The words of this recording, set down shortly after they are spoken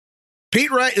Pete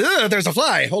Wright. Ugh, there's a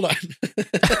fly. Hold on.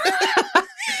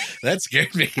 That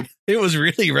scared me. It was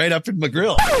really right up in my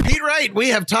grill. Pete Wright, we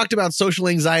have talked about social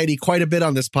anxiety quite a bit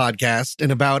on this podcast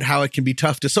and about how it can be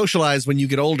tough to socialize when you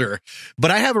get older.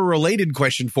 But I have a related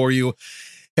question for you.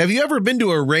 Have you ever been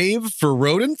to a rave for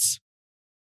rodents?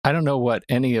 I don't know what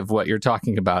any of what you're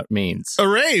talking about means. A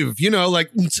rave, like,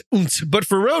 but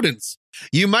for rodents.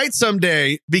 You might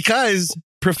someday, because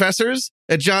professors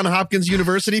at Johns Hopkins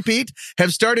University, Pete,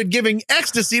 have started giving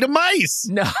ecstasy to mice.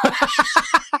 No.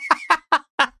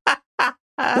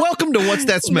 Welcome to What's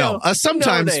That Smell?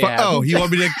 Sometimes, you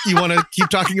want to keep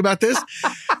talking about this?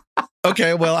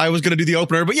 Okay, well, I was going to do the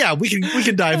opener, but yeah, we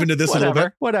can dive into this a little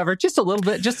bit. Whatever, just a little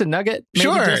bit, just a nugget.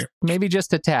 Maybe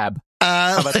just a tab.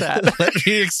 How about that? Let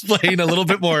me explain a little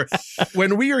bit more.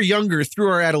 When we are younger, through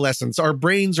our adolescence, our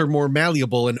brains are more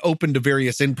malleable and open to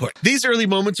various input. These early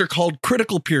moments are called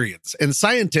critical periods, and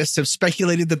scientists have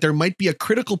speculated that there might be a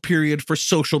critical period for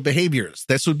social behaviors.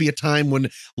 This would be a time when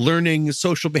learning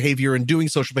social behavior and doing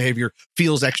social behavior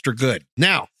feels extra good.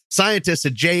 Now, scientists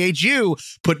at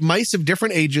JHU put mice of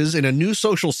different ages in a new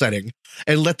social setting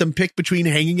and let them pick between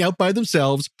hanging out by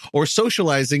themselves or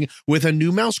socializing with a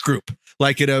new mouse group,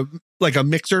 like a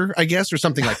mixer, I guess, or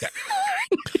something like that.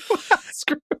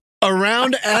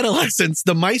 Around adolescence,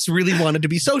 the mice really wanted to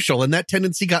be social, and that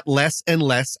tendency got less and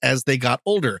less as they got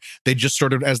older.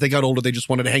 As they got older, they just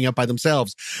wanted to hang out by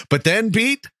themselves. But then,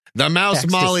 Pete, the mouse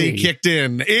Ecstasy. Molly kicked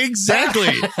in.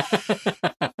 Exactly.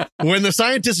 When the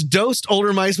scientists dosed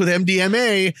older mice with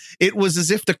MDMA, it was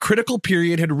as if the critical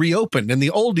period had reopened and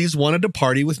the oldies wanted to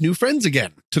party with new friends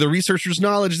again. To the researchers'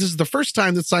 knowledge, this is the first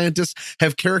time that scientists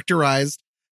have characterized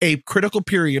a critical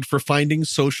period for finding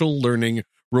social learning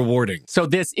rewarding. So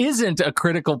this isn't a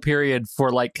critical period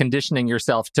for conditioning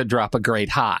yourself to drop a great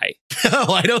high. No,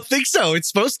 I don't think so. It's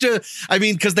supposed to,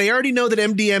 because they already know that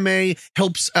MDMA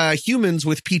helps humans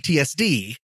with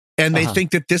PTSD, and they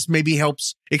think that this maybe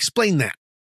helps explain that.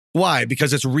 Why?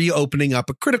 Because it's reopening up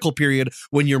a critical period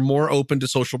when you're more open to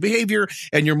social behavior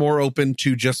and you're more open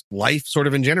to just life sort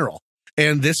of in general.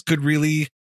 And this could really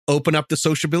open up the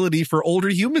sociability for older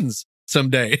humans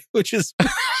someday, which is,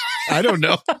 I don't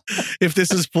know if this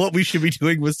is what we should be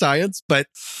doing with science, but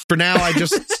for now,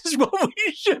 This is what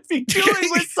we should be doing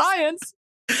with science.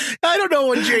 I don't know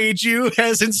what JHU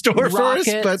has in store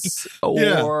Rockets, for us,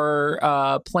 but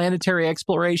or planetary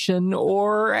exploration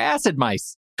or acid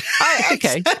mice.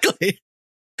 Okay. Exactly.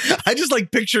 I just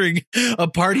like picturing a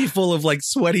party full of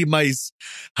sweaty mice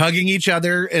hugging each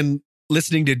other and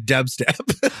listening to dubstep.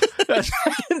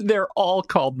 They're all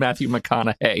called Matthew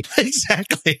McConaughey.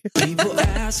 Exactly. People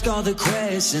ask all the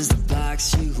questions to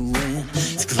box you in.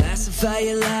 To classify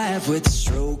your life with the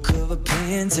stroke of a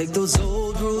pen. Take those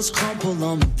old rules, crumple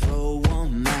them, and throw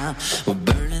them out. We're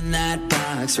burning that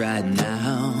box right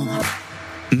now.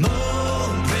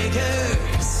 Mold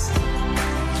breakers.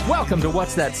 Welcome to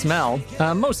What's That Smell?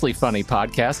 A mostly funny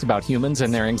podcast about humans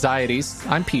and their anxieties.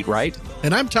 I'm Pete Wright.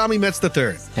 And I'm Tommy Metz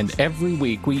III. And every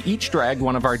week we each drag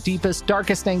one of our deepest,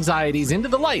 darkest anxieties into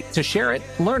the light to share it,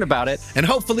 learn about it, and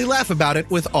hopefully laugh about it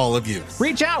with all of you.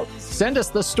 Reach out. Send us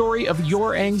the story of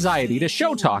your anxiety to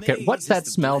showtalk at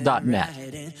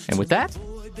whatsthatsmell.net. And with that,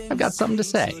 I've got something to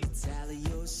say.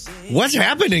 What's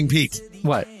happening, Pete?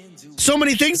 What? So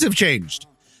many things have changed.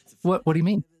 What do you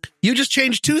mean? You just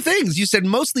changed two things. You said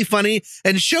mostly funny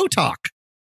and show talk.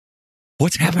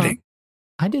 What's happening?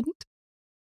 I didn't.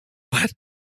 What?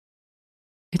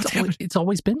 It's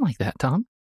always been like that, Tom.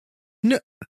 No,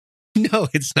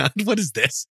 it's not. What is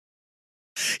this?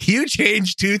 You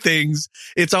changed two things.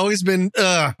 It's always been,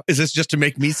 is this just to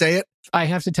make me say it? I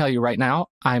have to tell you right now,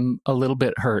 I'm a little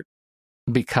bit hurt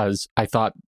because I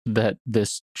thought that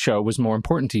this show was more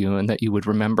important to you and that you would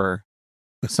remember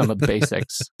some of the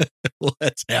basics.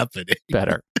 What's happening?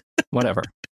 Better. Whatever.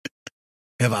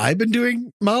 Have I been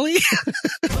doing Molly?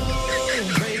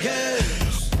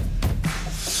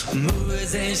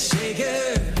 Movers and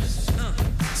shakers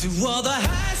to all the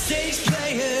high stakes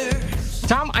players.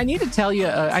 Tom, I need to tell you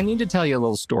a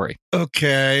little story.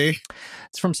 Okay.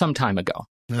 It's from some time ago.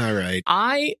 All right.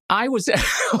 I was.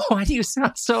 Why do you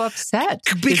sound so upset?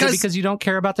 Because you don't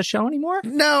care about the show anymore?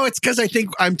 No, it's because I think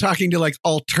I'm talking to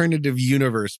alternative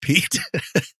universe, Pete.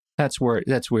 That's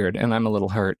weird, and I'm a little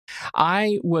hurt.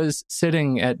 I was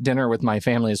sitting at dinner with my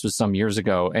family. This was some years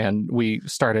ago, and we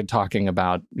started talking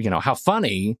about how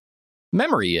funny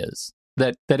memory is.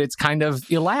 That it's kind of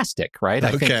elastic, right?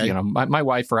 I think my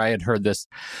wife or I had heard this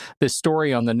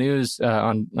story on the news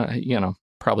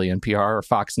probably NPR or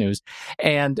Fox News.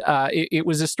 And it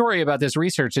was a story about this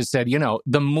research that said,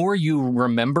 the more you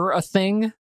remember a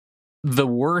thing, the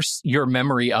worse your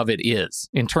memory of it is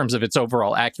in terms of its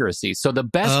overall accuracy. So the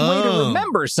best way to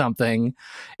remember something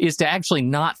is to actually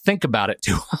not think about it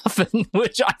too often,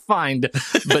 which I find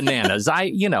bananas.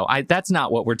 That's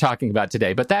not what we're talking about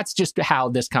today, but that's just how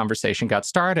this conversation got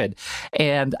started.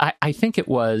 And I think it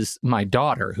was my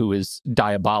daughter, who is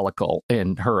diabolical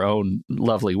in her own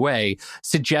lovely way,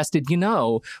 suggested,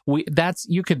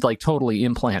 you could like totally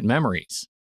implant memories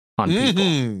on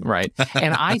people, right?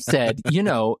 And I said,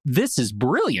 this is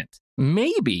brilliant.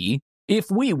 Maybe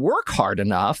if we work hard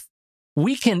enough,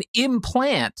 we can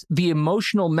implant the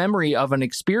emotional memory of an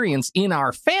experience in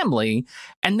our family,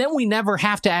 and then we never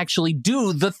have to actually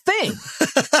do the thing.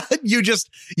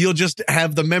 You'll just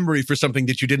have the memory for something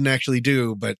that you didn't actually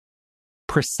do, but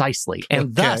precisely.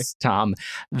 And thus, Tom,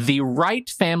 the Wright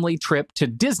family trip to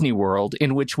Disney World,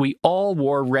 in which we all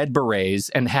wore red berets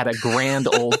and had a grand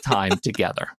old time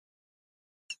together.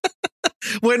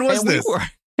 When was this?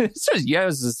 This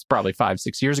is probably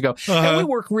 5-6 years ago. And we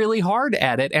worked really hard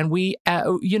at it. And we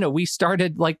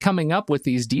started like coming up with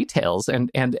these details.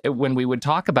 And when we would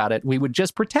talk about it, we would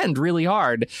just pretend really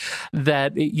hard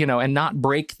that, and not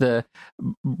break the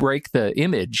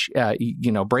image,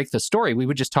 break the story. We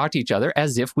would just talk to each other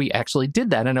as if we actually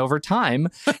did that. And over time,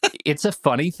 it's a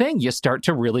funny thing. You start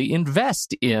to really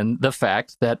invest in the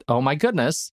fact that, oh my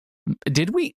goodness, did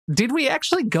we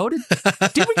actually go to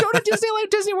Disneyland,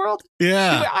 Disney World?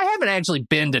 Yeah. I haven't actually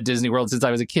been to Disney World since I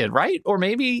was a kid, right? Or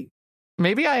maybe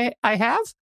I have.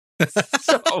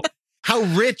 So how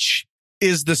rich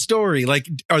is the story? Like,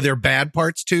 are there bad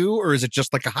parts too, or is it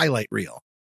just like a highlight reel?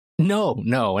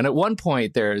 No. And at one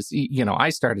point there's, I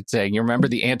started saying, you remember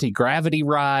the anti-gravity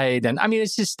ride? And I mean,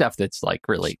 it's just stuff that's like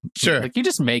really, sure. Like you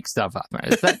just make stuff up.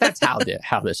 Right? That's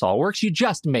how this all works. You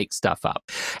just make stuff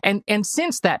up. And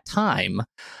since that time,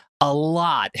 a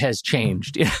lot has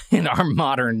changed in our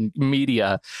modern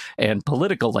media and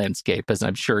political landscape, as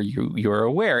I'm sure you're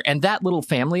aware. And that little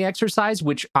family exercise,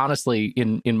 which honestly,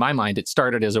 in my mind, it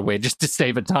started as a way just to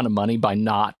save a ton of money by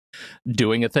not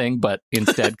doing a thing, but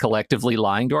instead collectively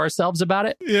lying to ourselves about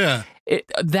it. Yeah.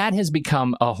 That has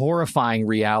become a horrifying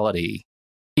reality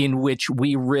in which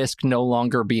we risk no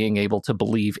longer being able to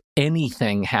believe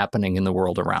anything happening in the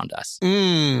world around us.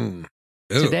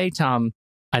 Today, Tom,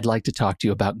 I'd like to talk to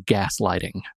you about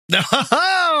gaslighting.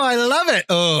 Oh, I love it.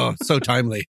 Oh, so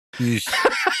timely.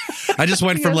 I just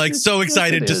went from so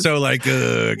excited to so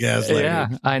gaslighting. Yeah,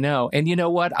 I know. And you know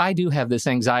what? I do have this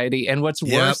anxiety. And what's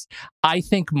worse, I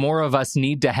think more of us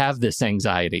need to have this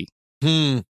anxiety.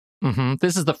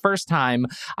 This is the first time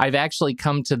I've actually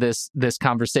come to this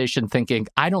conversation thinking,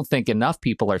 I don't think enough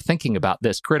people are thinking about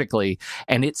this critically,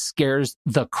 and it scares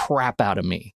the crap out of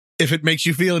me. If it makes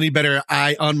you feel any better,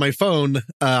 on my phone,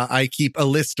 I keep a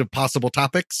list of possible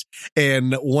topics.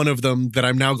 And one of them that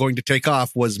I'm now going to take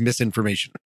off was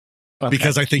misinformation. Okay,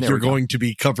 because I think you're going to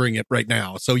be covering it right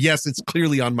now. So yes, it's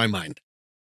clearly on my mind.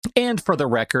 And for the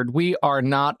record, we are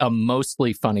not a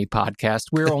mostly funny podcast.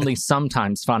 We're only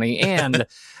sometimes funny. And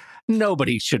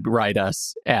nobody should write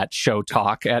us at Show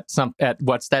Talk at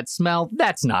What's That Smell?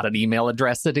 That's not an email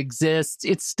address that exists.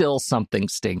 It's still something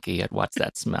stinky at What's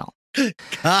That Smell?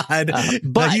 God,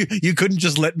 but you couldn't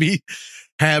just let me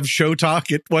have Show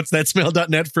Talk at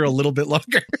whatsthatsmell.net for a little bit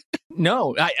longer.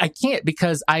 No, I can't,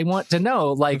 because I want to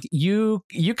know, like, you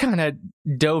kind of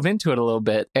dove into it a little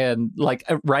bit, and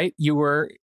right, you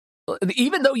were,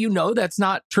 even though that's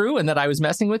not true and that I was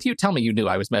messing with you, tell me you knew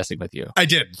I was messing with you. I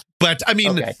did, but I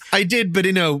mean, okay. I did, but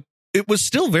it was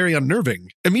still very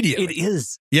unnerving immediately. It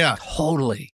is. Yeah.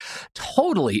 Totally.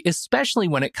 Especially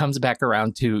when it comes back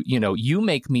around to, you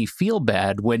make me feel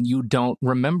bad when you don't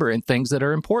remember things that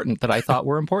are important that I thought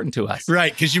were important to us.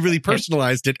 Right. Because you really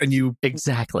personalized it and you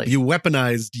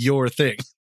weaponized your thing.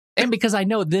 And because I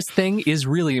know this thing is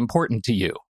really important to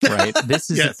you. Right.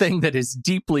 This is a thing that is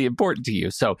deeply important to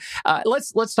you. So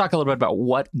let's talk a little bit about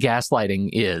what gaslighting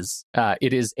is.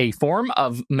 It is a form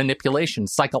of manipulation,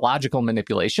 psychological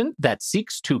manipulation, that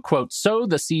seeks to, quote, sow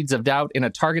the seeds of doubt in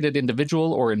a targeted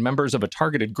individual or in members of a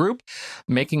targeted group,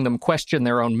 making them question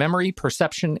their own memory,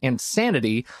 perception, and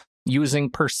sanity using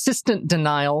persistent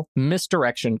denial,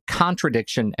 misdirection,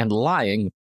 contradiction, and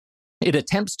lying. It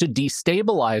attempts to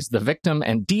destabilize the victim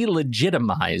and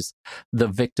delegitimize the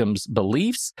victim's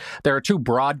beliefs. There are two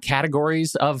broad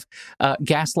categories of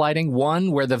gaslighting.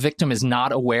 One, where the victim is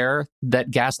not aware that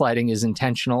gaslighting is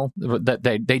intentional, that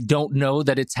they don't know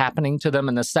that it's happening to them.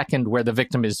 And the second, where the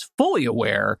victim is fully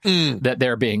aware that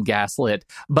they're being gaslit,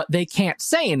 but they can't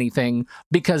say anything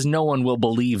because no one will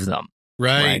believe them.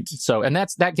 Right. So, and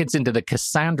that gets into the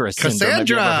Cassandra syndrome.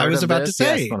 Cassandra, I was about to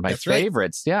say. Yes, one of my That's right.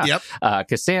 favorites. Yeah. Yep.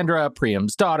 Cassandra,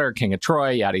 Priam's daughter, King of Troy,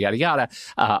 yada, yada, yada.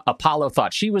 Apollo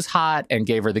thought she was hot and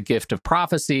gave her the gift of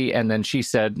prophecy. And then she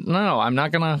said, no, I'm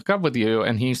not going to hook up with you.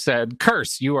 And he said,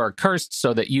 curse, you are cursed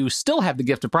so that you still have the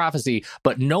gift of prophecy,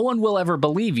 but no one will ever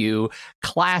believe you.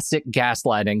 Classic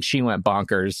gaslighting. She went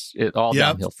bonkers. All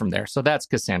downhill from there. So that's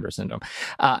Cassandra syndrome.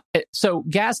 So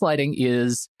gaslighting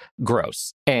is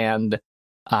gross. And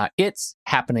it's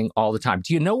happening all the time.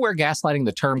 Do you know where gaslighting,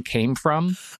 the term, came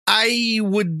from? I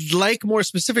would like more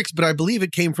specifics, but I believe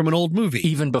it came from an old movie.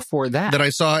 Even before that I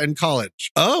saw in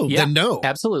college. Oh, yeah, then no.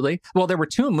 Absolutely. Well, there were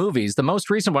two movies. The most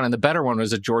recent one and the better one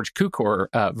was a George Cukor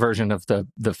version of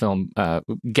the film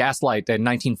Gaslight in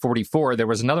 1944. There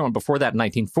was another one before that in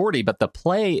 1940, but the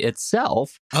play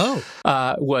itself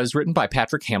was written by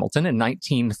Patrick Hamilton in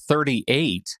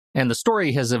 1938. And the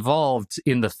story has evolved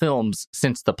in the films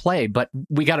since the play, but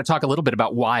we got to talk a little bit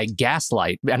about why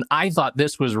gaslight. And I thought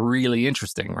this was really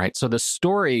interesting, right? So the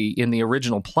story in the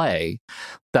original play,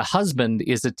 the husband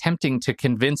is attempting to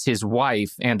convince his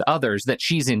wife and others that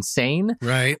she's insane,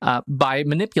 right, by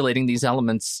manipulating these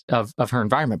elements of her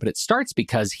environment. But it starts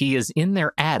because he is in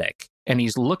their attic and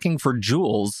he's looking for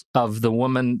jewels of the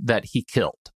woman that he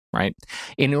killed, right?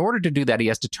 In order to do that, he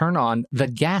has to turn on the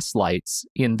gas lights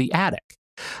in the attic.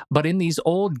 But in these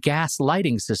old gas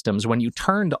lighting systems, when you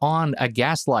turned on a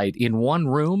gas light in one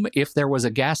room, if there was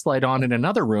a gas light on in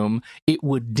another room, it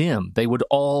would dim. They would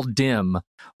all dim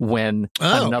when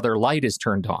another light is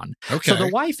turned on. Okay. So the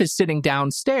wife is sitting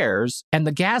downstairs and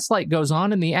the gas light goes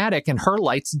on in the attic and her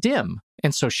lights dim.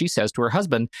 And so she says to her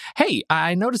husband, hey,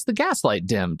 I noticed the gas light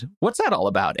dimmed. What's that all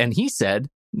about? And he said,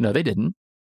 no, they didn't.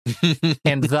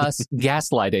 And thus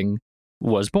gaslighting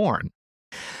was born.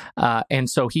 And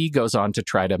so he goes on to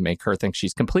try to make her think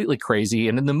she's completely crazy.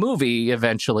 And in the movie,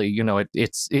 eventually, you know,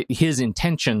 his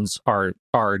intentions are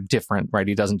different, right?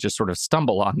 He doesn't just sort of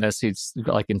stumble on this. He's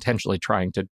like intentionally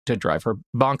trying to drive her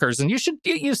bonkers. And you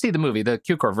see the movie. The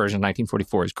Cukor version,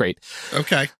 1944, is great.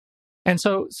 Okay. And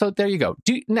so there you go.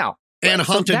 And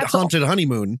Haunted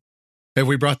Honeymoon. Have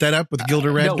we brought that up with Gilda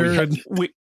Radner?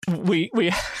 No,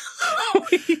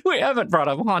 we haven't brought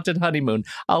up Haunted Honeymoon.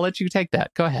 I'll let you take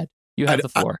that. Go ahead. You have the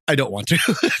floor. I don't want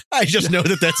to. I just know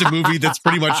that that's a movie that's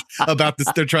pretty much about this.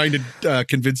 They're trying to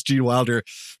convince Gene Wilder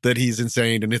that he's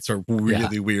insane, and it's a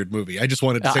really weird movie. I just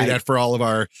wanted to say that for all of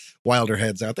our Wilder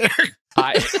heads out there.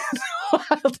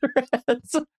 Wilder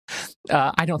heads.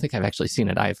 I don't think I've actually seen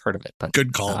it. I've heard of it, but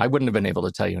good call. I wouldn't have been able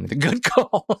to tell you anything. Good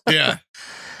call. Yeah.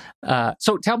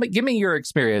 So give me your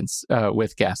experience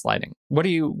with gaslighting. What do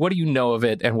you know of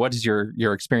it, and what is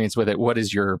your experience with it?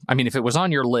 If it was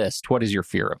on your list, what is your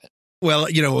fear of it?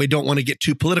 Well, you know, we don't want to get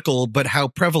too political, but how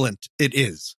prevalent it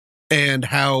is and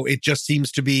how it just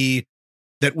seems to be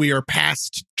that we are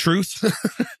past truth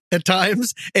at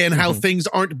times and how things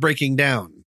aren't breaking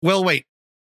down. Well, wait,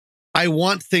 I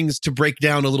want things to break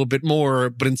down a little bit more,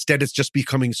 but instead it's just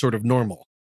becoming sort of normal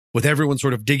with everyone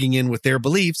sort of digging in with their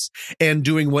beliefs and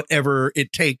doing whatever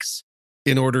it takes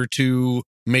in order to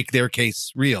make their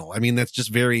case real. I mean, that's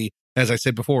just very, as I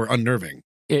said before, unnerving.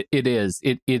 It is.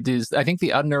 It is. I think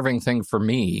the unnerving thing for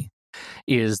me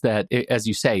is that, as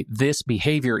you say, this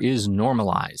behavior is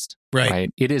normalized. Right.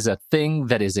 It is a thing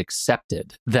that is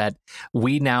accepted, that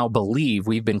we now believe,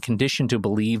 we've been conditioned to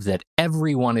believe that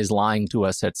everyone is lying to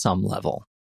us at some level.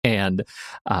 And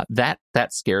that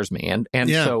scares me. And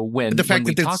so when the fact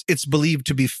that it's believed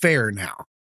to be fair now.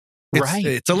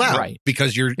 It's allowed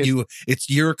because it's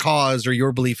your cause or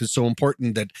your belief is so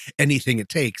important that anything it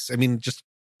takes. I mean,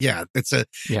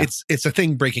 it's a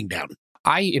thing breaking down.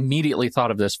 I immediately thought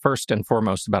of this first and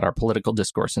foremost about our political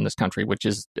discourse in this country, which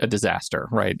is a disaster,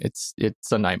 right? It's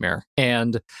a nightmare.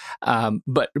 And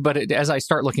but as I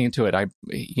start looking into it,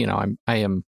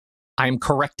 I'm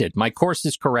corrected. My course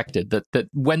is corrected that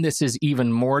when this is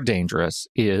even more dangerous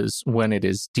is when it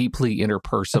is deeply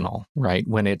interpersonal, right?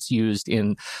 When it's used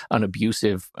in an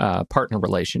abusive partner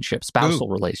relationship, spousal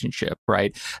relationship,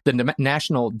 right? The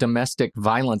National Domestic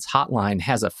Violence Hotline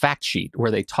has a fact sheet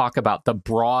where they talk about the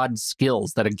broad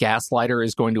skills that a gaslighter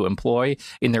is going to employ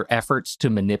in their efforts to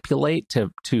manipulate,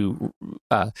 to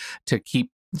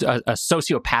keep a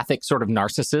sociopathic sort of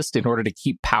narcissist, in order to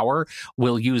keep power,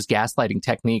 will use gaslighting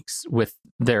techniques with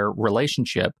their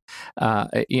relationship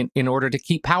in order to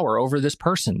keep power over this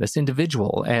person, this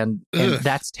individual. And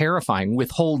that's terrifying.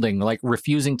 Withholding, like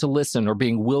refusing to listen or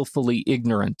being willfully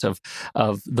ignorant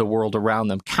of the world around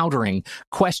them. Countering,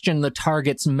 question the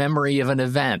target's memory of an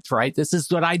event, right? This is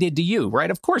what I did to you,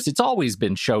 right? Of course, it's always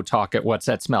been show talk at What's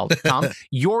That Smell? Tom,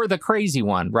 you're the crazy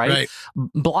one, right?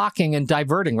 Blocking and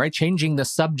diverting, right? Changing the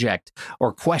subject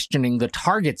or questioning the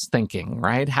target's thinking,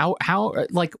 right? How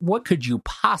like, what could you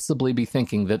possibly be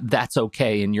thinking that's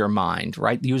okay in your mind,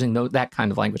 right? Using that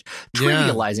kind of language,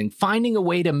 trivializing, finding a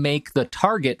way to make the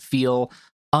target feel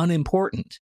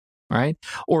unimportant, right?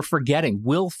 Or forgetting,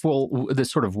 the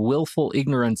sort of willful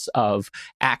ignorance of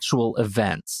actual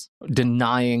events,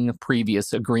 denying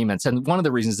previous agreements. And one of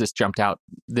the reasons this jumped out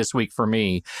this week for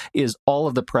me is all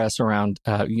of the press around,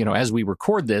 as we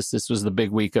record this was the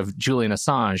big week of Julian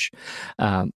Assange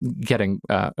getting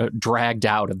dragged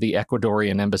out of the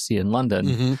Ecuadorian embassy in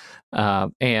London.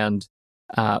 Mm-hmm.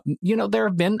 There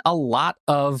have been a lot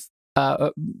of,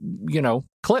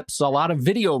 clips, a lot of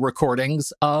video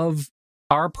recordings of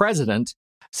our president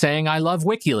saying, I love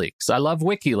WikiLeaks. I love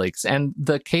WikiLeaks. And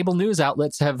the cable news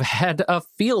outlets have had a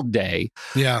field day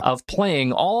of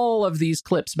playing all of these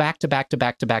clips back to back to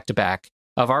back to back to back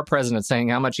of our president saying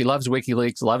how much he loves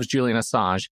WikiLeaks, loves Julian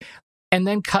Assange. And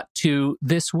then cut to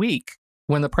this week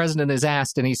when the president is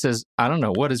asked and he says, I don't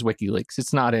know, what is WikiLeaks?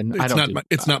 It's not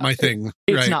my thing.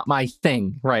 It's not my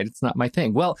thing. Right. It's not my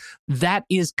thing. Well, that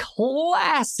is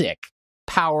classic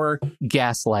power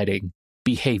gaslighting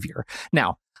behavior.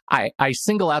 Now, I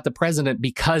single out the president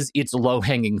because it's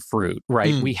low-hanging fruit,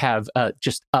 right? We have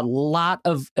just a lot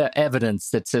of evidence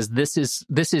that says this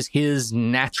is his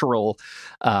natural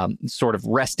sort of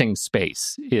resting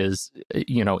space is,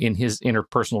 in his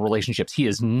interpersonal relationships. He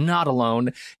is not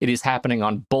alone. It is happening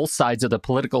on both sides of the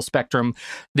political spectrum.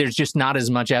 There's just not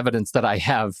as much evidence that I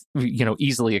have,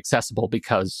 easily accessible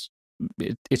because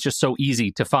it's just so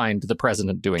easy to find the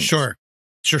president doing this. Sure.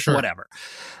 Whatever.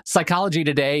 Psychology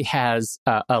Today has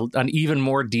an even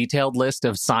more detailed list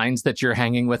of signs that you're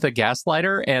hanging with a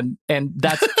gaslighter, and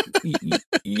that's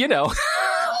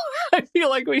I feel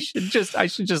like I should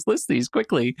just list these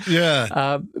quickly.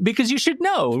 Yeah. Because you should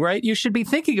know, right? You should be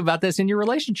thinking about this in your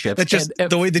relationship. That's just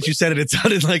the way that you said it. It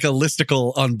sounded like a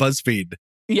listicle on BuzzFeed.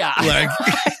 Yeah. Like,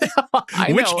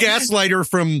 which gaslighter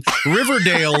from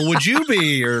Riverdale would you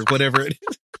be, or whatever it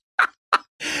is?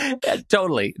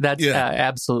 Totally. That's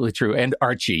absolutely true. And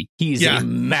Archie, he's a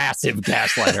massive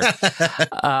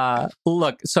gaslighter.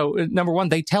 Look, so number one,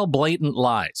 they tell blatant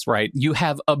lies, right? You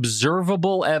have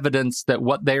observable evidence that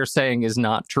what they're saying is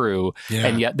not true,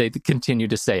 and yet they continue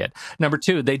to say it. Number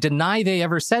two, they deny they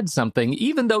ever said something,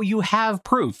 even though you have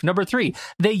proof. Number three,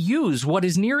 they use what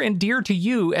is near and dear to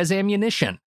you as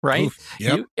ammunition. Right? Oof,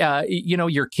 yep.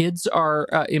 Your kids are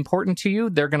important to you.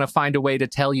 They're going to find a way to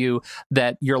tell you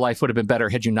that your life would have been better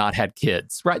had you not had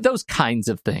kids, right? Those kinds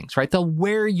of things, right? They'll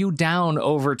wear you down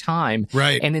over time.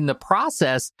 Right. And in the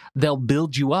process, they'll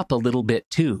build you up a little bit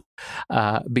too,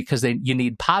 because you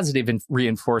need positive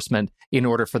reinforcement in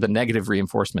order for the negative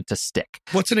reinforcement to stick.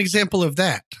 What's an example of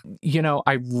that? You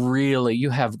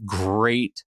have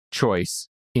great choice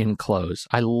in clothes.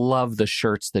 I love the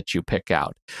shirts that you pick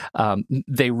out.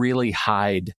 They really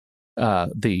hide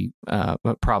the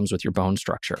problems with your bone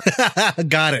structure.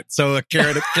 Got it. So a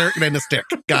carrot and a stick.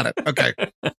 Got it. Okay.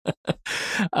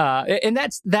 And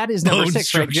that is number bone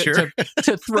 6, right?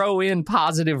 To throw in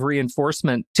positive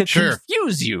reinforcement to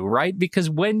confuse you, right? Because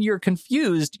when you're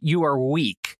confused, you are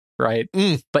weak. Right.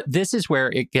 But this is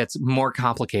where it gets more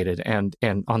complicated and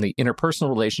on the interpersonal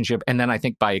relationship. And then I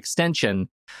think by extension,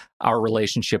 our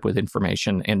relationship with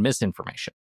information and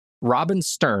misinformation. Robin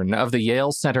Stern of the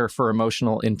Yale Center for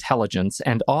Emotional Intelligence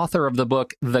and author of the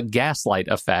book, The Gaslight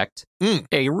Effect,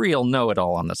 a real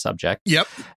know-it-all on the subject. Yep.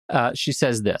 She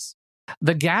says this: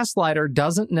 the gaslighter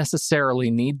doesn't necessarily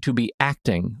need to be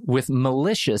acting with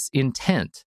malicious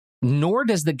intent, nor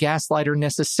does the gaslighter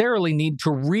necessarily need to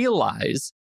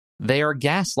realize they are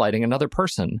gaslighting another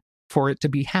person for it to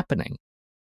be happening.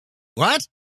 What?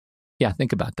 Yeah,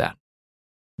 think about that.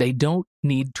 They don't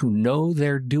need to know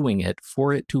they're doing it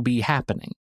for it to be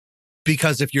happening.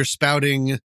 Because if you're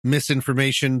spouting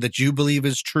misinformation that you believe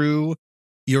is true,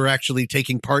 you're actually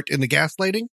taking part in the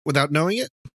gaslighting without knowing it?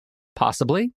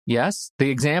 Possibly, yes. The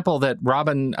example that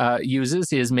Robin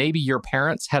uses is maybe your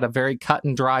parents had a very cut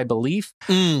and dry belief,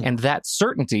 and that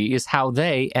certainty is how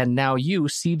they and now you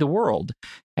see the world.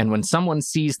 And when someone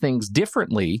sees things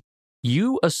differently,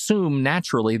 you assume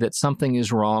naturally that something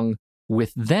is wrong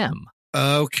with them.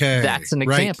 Okay. That's an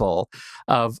example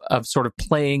of sort of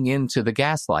playing into the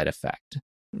gaslight effect.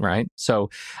 Right. So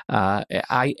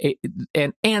I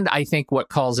think what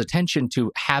calls attention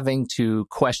to having to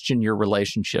question your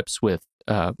relationships with,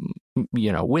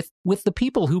 with the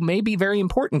people who may be very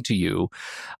important to you,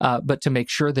 but to make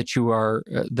sure that you are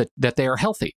that they are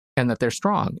healthy and that they're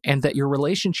strong, and that your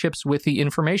relationships with the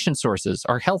information sources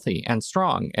are healthy and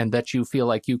strong, and that you feel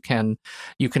like you can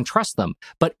trust them.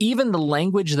 But even the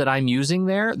language that I'm using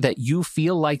there, that you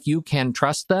feel like you can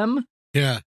trust them,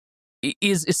 Yeah.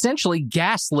 is essentially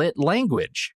gaslit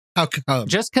language. How come?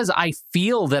 Just because I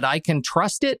feel that I can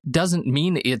trust it doesn't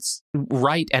mean it's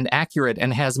right and accurate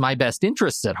and has my best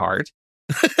interests at heart.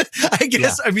 I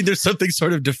guess, I mean, there's something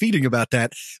sort of defeating about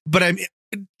that. But I'm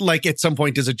like, at some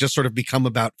point, does it just sort of become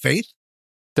about faith?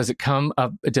 Does it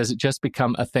just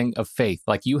become a thing of faith?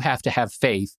 Like, you have to have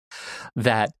faith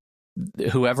that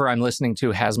whoever I'm listening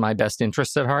to has my best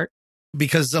interests at heart?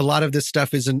 Because a lot of this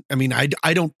stuff isn't, I mean,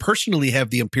 I don't personally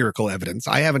have the empirical evidence.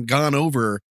 I haven't gone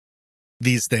over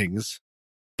these things,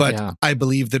 but I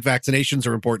believe that vaccinations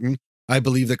are important. I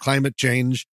believe that climate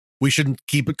change, we shouldn't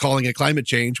keep it calling it climate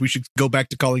change. We should go back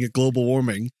to calling it global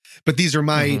warming. But these are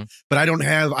my, but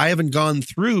I haven't gone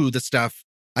through the stuff.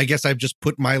 I guess I've just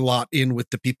put my lot in with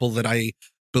the people that I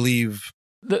believe.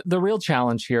 The real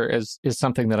challenge here is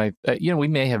something that we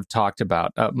may have talked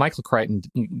about. Michael Crichton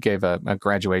gave a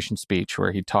graduation speech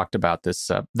where he talked about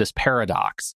this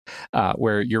paradox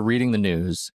where you're reading the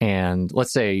news, and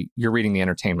let's say you're reading the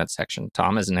entertainment section.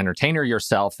 Tom, as an entertainer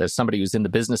yourself, as somebody who's in the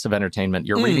business of entertainment,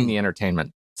 you're reading the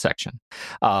entertainment section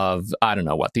of, I don't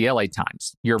know what, the LA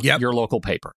Times, your local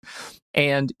paper.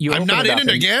 And I'm not in it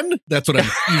again. That's what I'm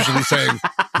usually saying.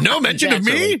 No mention of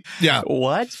me. Yeah.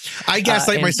 What? I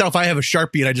gaslight myself. I have a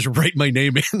Sharpie and I just write my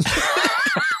name in.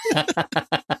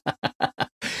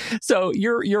 So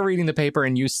you're reading the paper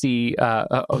and you see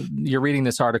you're reading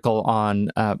this article on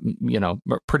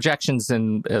projections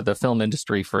in the film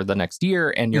industry for the next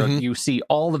year, and you see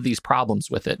all of these problems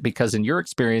with it because in your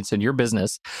experience in your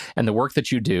business and the work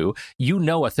that you do, you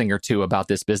know a thing or two about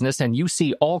this business, and you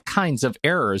see all kinds of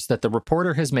errors that the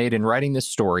reporter has made in writing this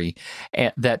story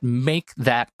that make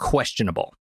that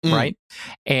questionable. Right.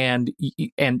 And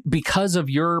because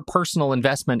of your personal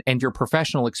investment and your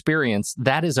professional experience,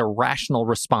 that is a rational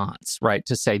response, right?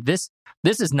 To say this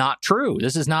is not true.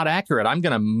 This is not accurate. I'm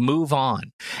going to move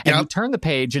on. And you turn the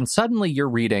page and suddenly you're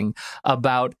reading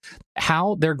about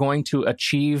how they're going to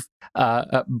achieve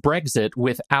Brexit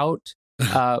without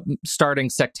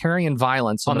starting sectarian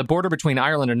violence on the border between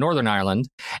Ireland and Northern Ireland.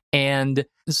 And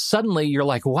suddenly you're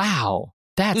like, wow,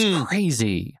 that's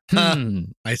crazy.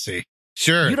 I see.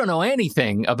 Sure. You don't know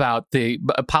anything about the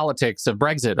politics of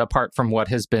Brexit apart from what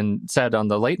has been said on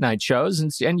the late night shows.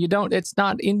 And you don't, it's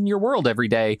not in your world every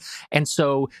day. And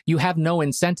so you have no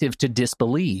incentive to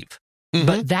disbelieve.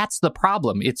 But that's the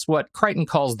problem. It's what Crichton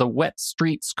calls the wet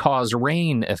streets cause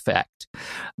rain effect,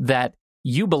 that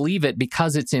you believe it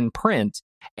because it's in print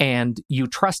and you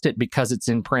trust it because it's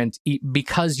in print,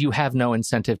 because you have no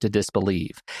incentive to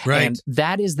disbelieve. Right. And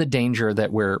that is the danger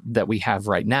that we have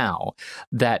right now,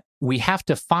 that we have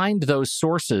to find those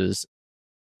sources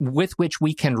with which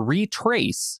we can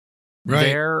retrace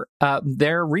their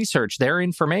research, their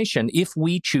information, if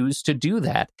we choose to do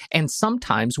that. And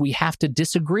sometimes we have to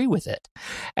disagree with it.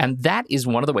 And that is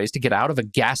one of the ways to get out of a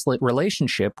gaslit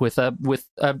relationship with a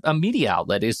media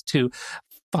outlet, is to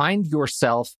find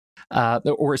yourself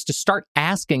or is to start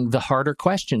asking the harder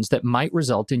questions that might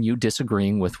result in you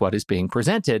disagreeing with what is being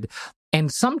presented.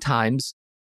 And sometimes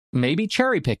maybe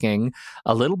cherry picking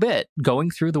a little bit, going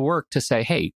through the work to say,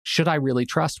 hey, should I really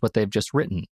trust what they've just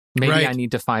written? Maybe I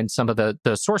need to find some of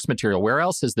the source material. Where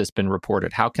else has this been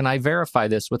reported? How can I verify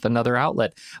this with another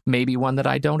outlet? Maybe one that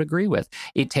I don't agree with.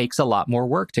 It takes a lot more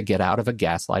work to get out of a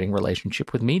gaslighting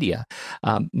relationship with media,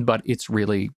 but it's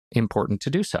really important to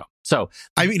do so. So,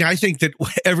 I mean, I think that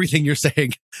everything you're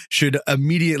saying should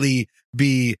immediately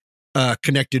be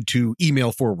connected to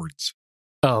email forwards.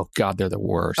 Oh, God, they're the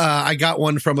worst. I got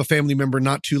one from a family member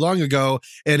not too long ago,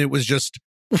 and it was just,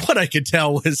 what I could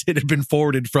tell was it had been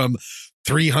forwarded from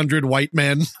 300 white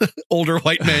men, older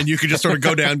white men. You could just sort of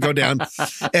go down.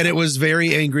 And it was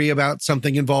very angry about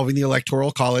something involving the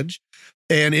Electoral College.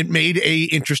 And it made a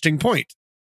interesting point.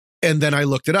 And then I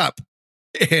looked it up,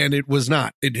 and it was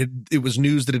not. It was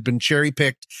news that had been cherry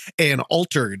picked and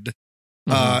altered.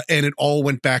 And it all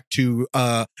went back to,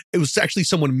 it was actually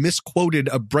someone misquoted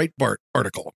a Breitbart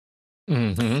article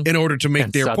in order to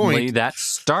make their point. That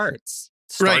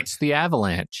starts the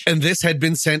avalanche. And this had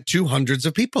been sent to hundreds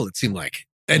of people, it seemed like.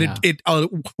 And it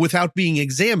without being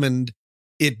examined,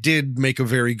 it did make a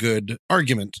very good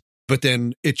argument. But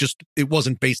then it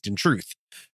wasn't based in truth.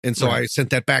 And so I sent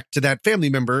that back to that family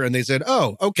member, and they said,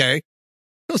 oh, okay.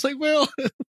 I was like, well,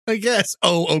 I guess.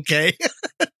 Oh, okay.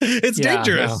 It's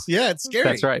dangerous. No. Yeah, it's scary.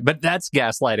 That's right. But that's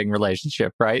gaslighting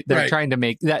relationship, right? They're trying to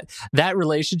make that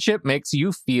relationship makes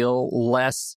you feel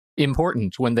less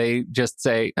important when they just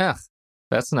say,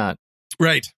 that's not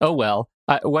right. Oh, well,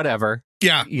 whatever.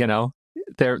 Yeah.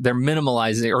 they're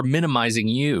minimizing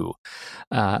you.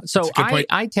 So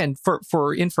I tend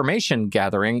for information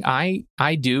gathering,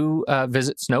 I do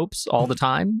visit Snopes all the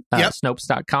time.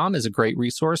 Snopes.com is a great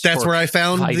resource. That's where I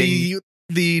found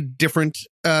the different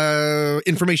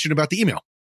information about the email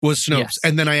was Snopes. Yes.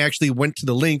 And then I actually went to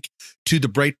the link to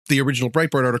the original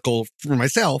Breitbart article for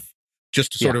myself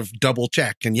just to sort of double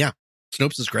check. And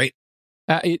Snopes is great.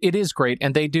 It is great,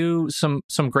 and they do some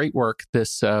great work.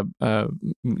 This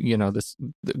this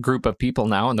group of people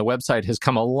now, and the website has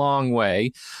come a long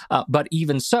way. But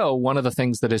even so, one of the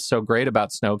things that is so great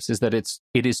about Snopes is that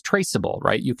it is traceable,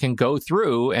 right? You can go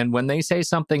through, and when they say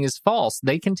something is false,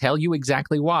 they can tell you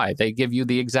exactly why. They give you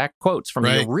the exact quotes from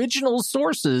the original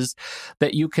sources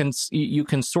that you can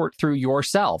sort through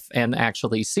yourself and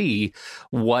actually see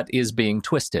what is being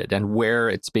twisted and where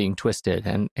it's being twisted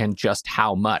and just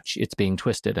how much it's being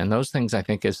twisted. And those things, I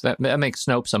think, that makes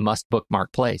Snopes a must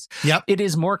bookmark place. Yep. It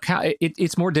is more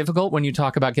it's more difficult when you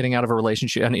talk about getting out of a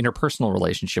relationship, an interpersonal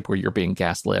relationship where you're being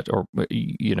gaslit or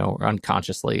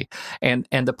unconsciously. And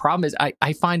the problem is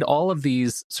I find all of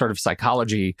these sort of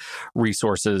psychology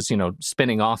resources,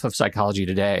 spinning off of Psychology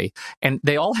Today, and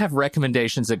they all have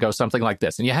recommendations that go something like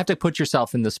this. And you have to put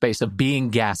yourself in the space of being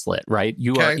gaslit, right?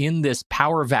 You are in this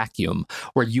power vacuum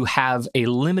where you have a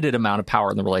limited amount of power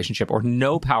in the relationship or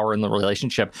no power in the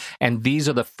relationship. And these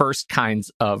are the first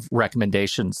kinds of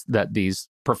recommendations that these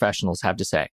professionals have to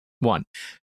say. 1,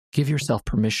 give yourself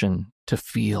permission to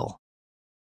feel.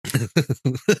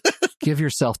 Give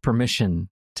yourself permission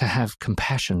to have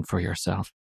compassion for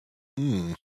yourself.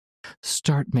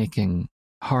 Start making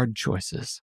hard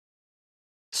choices.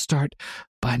 Start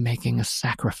by making a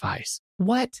sacrifice.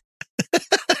 What?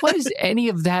 What does any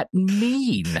of that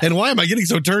mean? And why am I getting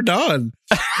so turned on?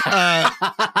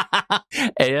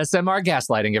 ASMR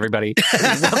gaslighting, everybody.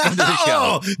 Welcome to the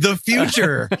show. The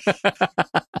future.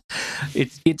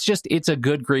 It's a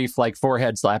good grief, like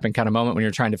forehead slapping kind of moment when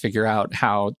you're trying to figure out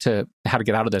how to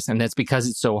get out of this. And that's because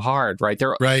it's so hard, right?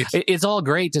 It's all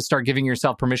great to start giving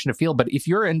yourself permission to feel, but if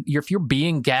you're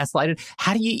being gaslighted,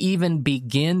 how do you even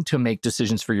begin to make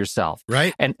decisions for yourself?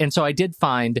 Right. And so I did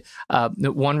find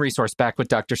one resource back with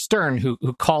Dr. Stern who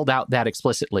called out that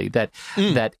explicitly, that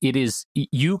it is,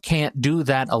 you can't do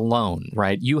that alone,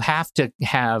 right? You have to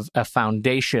have a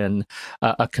foundation,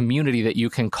 a community that you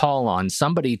can call on,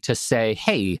 somebody to say,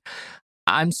 hey,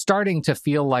 I'm starting to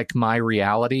feel like my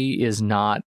reality is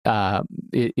not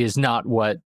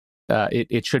what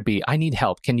it should be. I need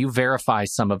help. Can you verify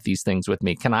some of these things with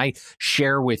me? Can I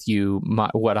share with you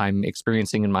what I'm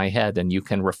experiencing in my head, and you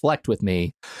can reflect with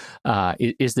me?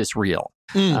 Is this real?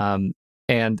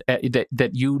 And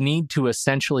that you need to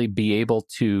essentially be able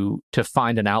to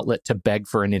find an outlet to beg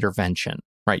for an intervention,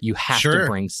 right? You have to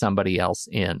bring somebody else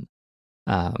in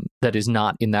that is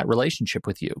not in that relationship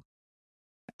with you.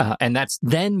 And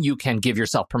then you can give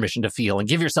yourself permission to feel and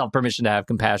give yourself permission to have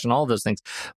compassion, all of those things.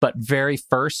 But very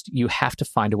first, you have to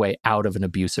find a way out of an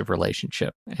abusive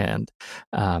relationship. And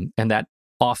that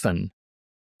often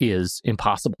is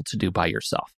impossible to do by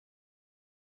yourself,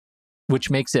 which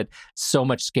makes it so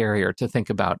much scarier to think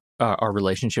about our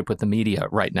relationship with the media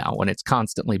right now when it's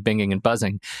constantly binging and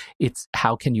buzzing. It's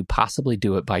how can you possibly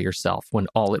do it by yourself when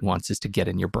all it wants is to get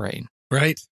in your brain?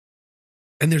 Right.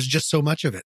 And there's just so much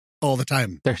of it all the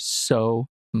time. There's so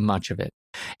much of it.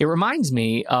 It reminds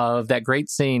me of that great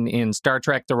scene in Star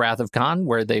Trek: The Wrath of Khan,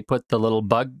 where they put the little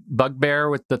bugbear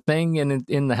with the thing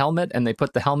in the helmet, and they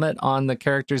put the helmet on the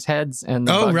characters' heads, and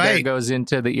the bugbear goes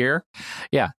into the ear.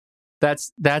 Yeah.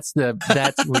 That's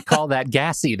we call that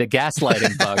gassy, the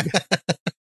gaslighting bug.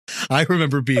 I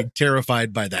remember being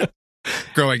terrified by that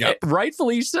growing up.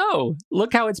 Rightfully so.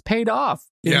 Look how it's paid off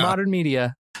in modern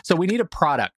media. So we need a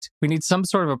product. We need some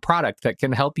sort of a product that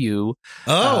can help you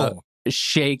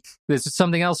shake. This is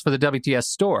something else for the WTS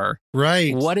store.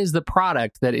 Right. What is the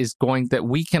product that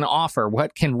we can offer?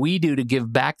 What can we do to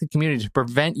give back the community to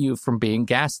prevent you from being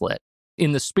gaslit?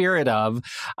 In the spirit of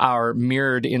our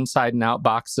mirrored inside and out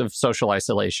box of social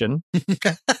isolation,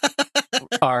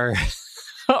 our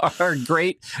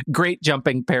great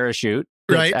jumping parachute,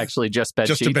 that's actually just bed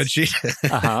sheets. Just a bed sheet.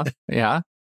 Yeah.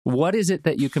 What is it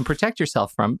that you can protect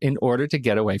yourself from in order to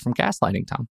get away from gaslighting,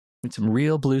 Tom? It's some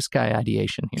real blue sky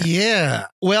ideation here. Yeah.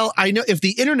 Well, I know if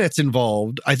the internet's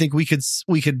involved, I think we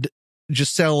could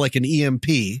just sell like an EMP.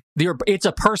 It's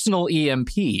a personal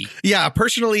EMP. Yeah, a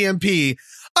personal EMP.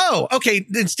 Oh, okay.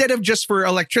 Instead of just for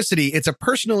electricity, it's a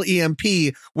personal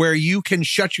EMP where you can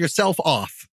shut yourself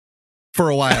off for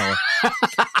a while.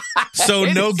 So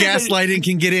no gaslighting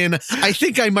can get in. I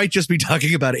think I might just be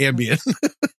talking about Ambien.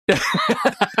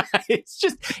 It's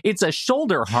just, it's a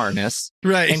shoulder harness,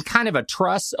 Right. and kind of a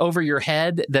truss over your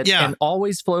head and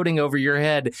always floating over your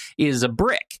head is a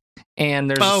brick. And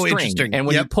there's a string. Interesting. And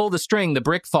when you pull the string, the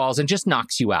brick falls and just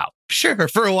knocks you out. Sure,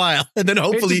 for a while. And then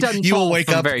hopefully you will wake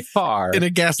up very far in a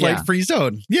gaslight-free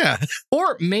zone. Yeah.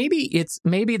 Or maybe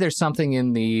there's something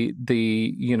in the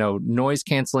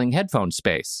noise-canceling headphone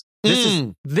space.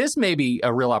 This may be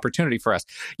a real opportunity for us.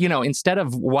 Instead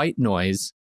of white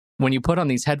noise, when you put on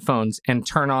these headphones and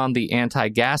turn on the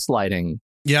anti-gaslighting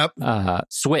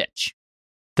switch,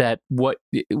 that what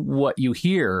you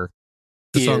hear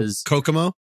is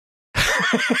Kokomo.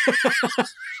 How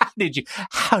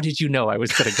did you know I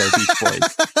was going to go Beach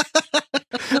Boys?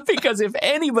 Because if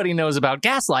anybody knows about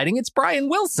gaslighting, it's Brian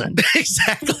Wilson.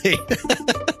 Exactly.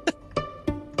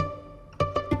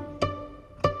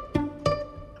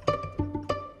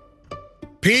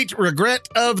 Pete, regret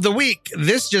of the week.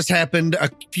 This just happened a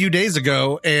few days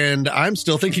ago, and I'm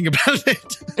still thinking about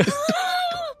it.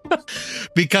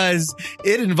 Because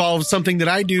it involves something that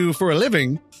I do for a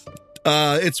living.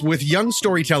 It's with young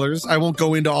storytellers. I won't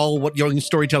go into all what young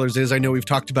storytellers is. I know we've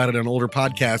talked about it on older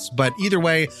podcasts, but either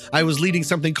way, I was leading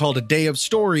something called a Day of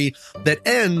Story that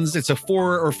ends. It's a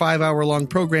 4 or 5 hour long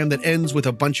program that ends with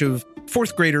a bunch of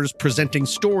fourth graders presenting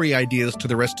story ideas to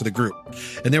the rest of the group.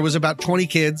 And there was about 20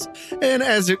 kids. And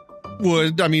as it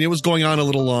would, it was going on a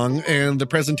little long, and the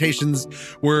presentations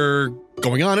were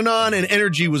going on, and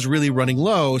energy was really running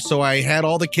low. So I had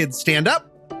all the kids stand up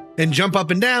and jump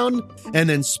up and down, and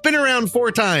then spin around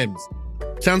 4 times.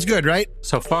 Sounds good, right?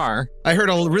 So far. I heard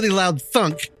a really loud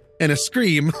thunk and a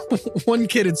scream. One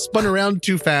kid had spun around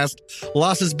too fast,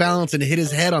 lost his balance, and hit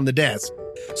his head on the desk.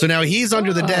 So now he's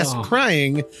under the desk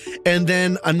crying, and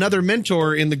then another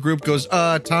mentor in the group goes,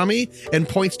 Tommy, and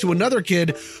points to another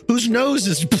kid whose nose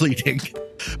is bleeding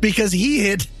because he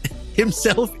hit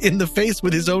himself in the face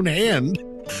with his own hand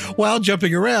while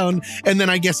jumping around, and then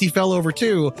I guess he fell over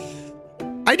too.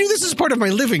 I do this as part of my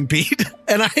living, Pete,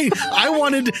 and I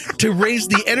wanted to raise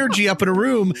the energy up in a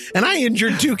room, and I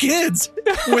injured 2 kids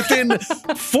within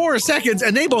 4 seconds,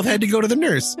 and they both had to go to the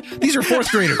nurse. These are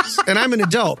 4th graders, and I'm an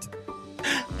adult.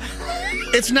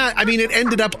 It's not, it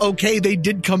ended up okay. They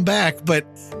did come back, but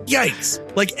yikes.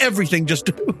 Like everything just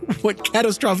went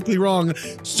catastrophically wrong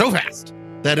so fast.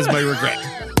 That is my regret.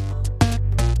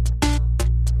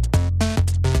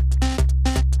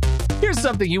 Here's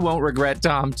something you won't regret,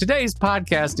 Tom. Today's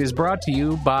podcast is brought to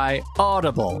you by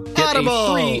Audible. Get a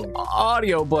free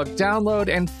audiobook download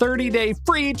and 30-day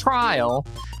free trial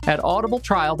at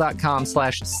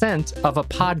audibletrial.com/scent of a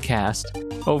podcast.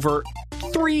 Over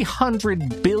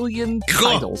 300 billion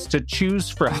titles to choose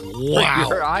from. Wow.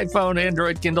 Your iPhone,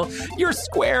 Android, Kindle, your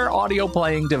Square audio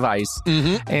playing device.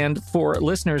 And for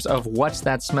listeners of What's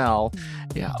That Smell,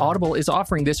 Audible is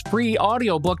offering this free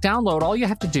audiobook download. All you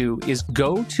have to do is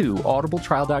go to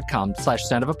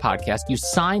audibletrial.com/scent of a podcast. You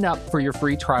sign up for your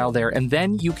free trial there, and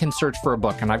then you can search for a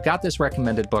book. And I've got this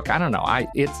recommended book. I don't know.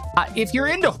 If you're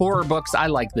into horror books, I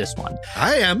like this one.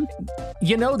 I am.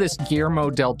 You know this Guillermo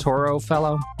del Toro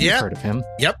fellow? Yeah. You've heard of him.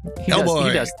 Yep. He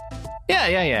does.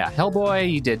 Yeah. Hellboy.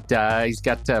 He did. He's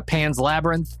got Pan's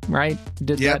Labyrinth, right? He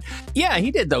did that. Yeah,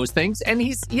 he did those things, and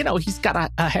he's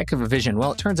got a heck of a vision.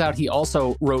 Well, it turns out he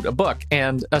also wrote a book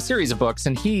and a series of books,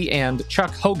 and he and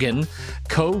Chuck Hogan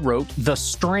co-wrote The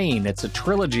Strain. It's a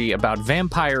trilogy about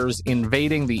vampires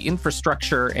invading the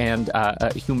infrastructure and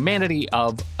humanity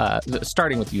of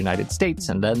starting with the United States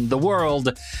and then the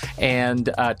world, and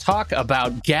talk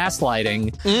about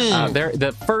gaslighting.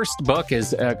 The first book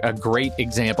is a great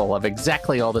example of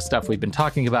exactly all the stuff we've been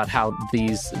talking about, how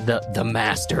the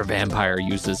master vampire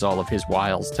uses all of his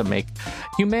wiles to make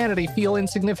humanity feel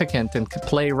insignificant and could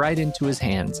play right into his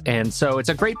hands. And so it's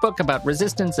a great book about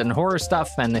resistance and horror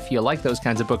stuff, and if you like those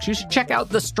kinds of books, you should check out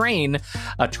The Strain,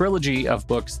 a trilogy of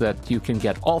books that you can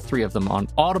get all 3 of them on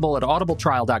Audible at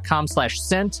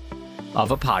audibletrial.com/scent of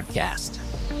a podcast.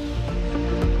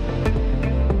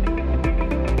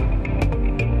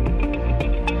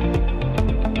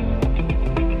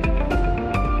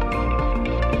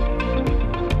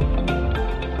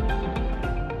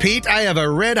 Pete, I have a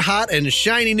red hot and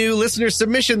shiny new listener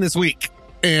submission this week,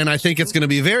 and I think it's going to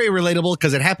be very relatable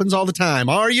because it happens all the time.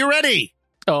 Are you ready?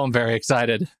 Oh, I'm very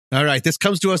excited. All right, this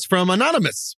comes to us from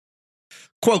Anonymous.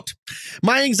 Quote,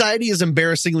 my anxiety is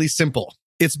embarrassingly simple.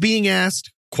 It's being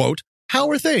asked, quote, how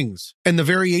are things? And the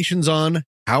variations on,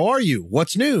 how are you?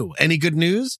 What's new? Any good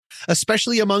news?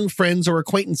 Especially among friends or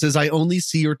acquaintances I only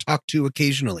see or talk to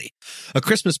occasionally. A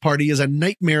Christmas party is a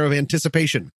nightmare of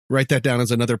anticipation. Write that down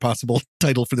as another possible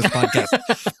title for this podcast.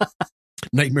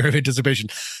 Nightmare of anticipation.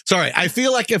 Sorry, I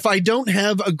feel like if I don't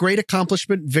have a great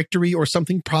accomplishment, victory, or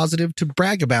something positive to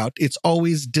brag about, it's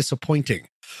always disappointing.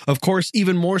 Of course,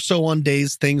 even more so on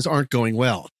days things aren't going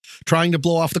well. Trying to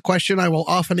blow off the question, I will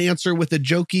often answer with a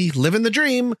jokey, living the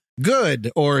dream, good,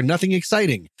 or nothing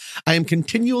exciting. I am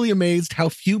continually amazed how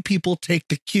few people take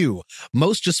the cue.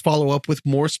 Most just follow up with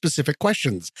more specific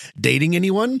questions. Dating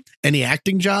anyone? Any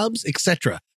acting jobs?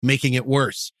 Etc., making it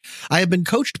worse. I have been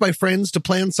coached by friends to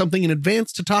plan something in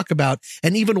advance to talk about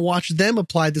and even watch them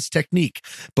apply this technique.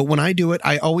 But when I do it,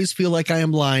 I always feel like I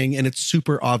am lying and it's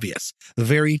super obvious.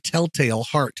 Very telltale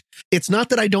heart. It's not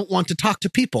that I don't want to talk to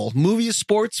people. Movies,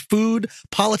 sports, food,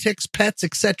 politics, pets,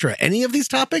 etc. Any of these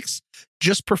topics?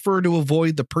 Just prefer to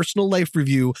avoid the personal life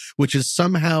review, which is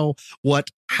somehow what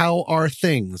how are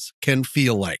things can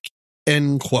feel like.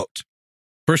 End quote.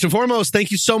 First and foremost,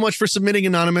 thank you so much for submitting,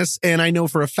 Anonymous. And I know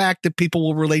for a fact that people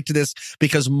will relate to this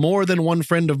because more than one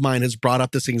friend of mine has brought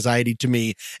up this anxiety to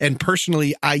me. And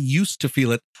personally, I used to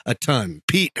feel it a ton.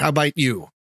 Pete, how about you?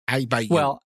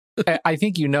 Well, I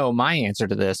think you know my answer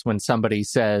to this. When somebody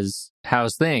says,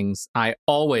 how's things? I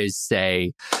always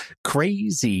say,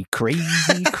 crazy,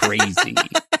 crazy, crazy.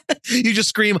 You just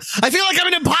scream, I feel like I'm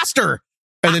an imposter.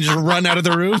 And then just run out of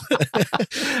the room.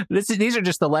 These are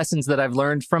just the lessons that I've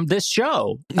learned from this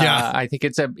show. Yeah. I think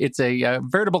it's a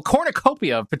veritable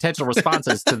cornucopia of potential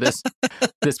responses to this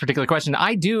particular question.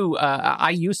 I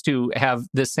used to have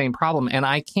this same problem, and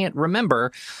I can't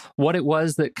remember what it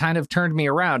was that kind of turned me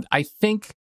around. I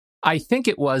think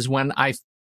it was when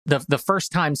the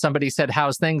first time somebody said,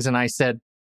 how's things? And I said,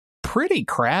 pretty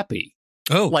crappy.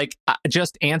 Oh, like I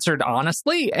just answered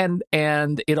honestly, and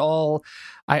it all.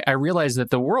 I realized that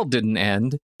the world didn't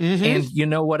end, and you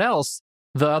know what else?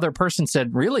 The other person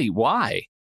said, "Really? Why?"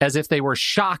 As if they were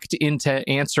shocked into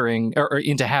answering or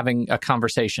into having a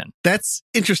conversation. That's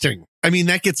interesting. I mean,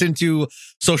 that gets into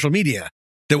social media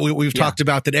that we've talked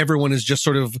about. That everyone is just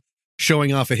sort of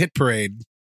showing off a hit parade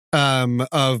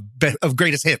of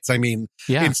greatest hits. I mean,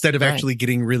 instead of actually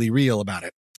getting really real about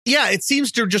it. Yeah, it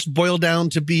seems to just boil down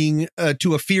to being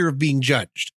to a fear of being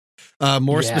judged,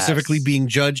 more specifically being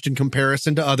judged in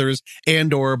comparison to others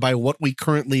and or by what we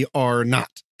currently are not.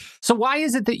 So why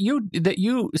is it that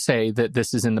you say that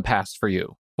this is in the past for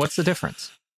you? What's the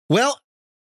difference? Well,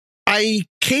 I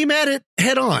came at it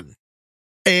head on.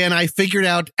 And I figured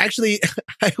out, actually,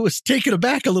 I was taken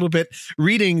aback a little bit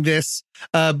reading this,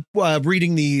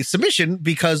 reading the submission,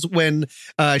 because when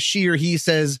she or he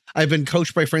says, I've been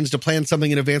coached by friends to plan something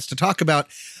in advance to talk about,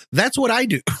 that's what I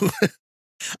do.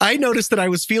 I noticed that I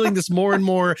was feeling this more and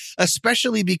more,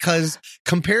 especially because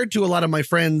compared to a lot of my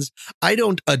friends, I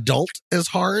don't adult as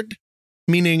hard,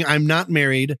 meaning I'm not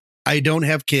married. I don't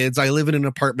have kids. I live in an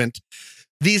apartment.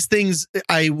 These things,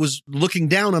 I was looking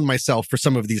down on myself for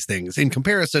some of these things in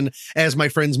comparison as my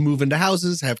friends move into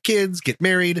houses, have kids, get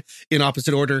married in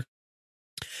opposite order.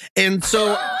 And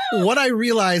so what I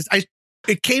realized,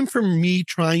 it came from me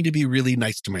trying to be really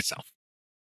nice to myself.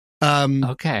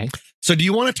 Okay. So do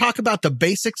you want to talk about the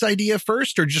basics idea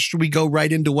first, or just should we go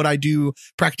right into what I do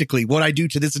practically, what I do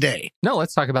to this day? No,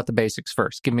 let's talk about the basics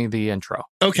first. Give me the intro.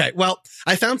 Okay. Well,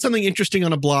 I found something interesting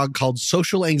on a blog called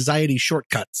Social Anxiety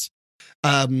Shortcuts.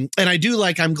 And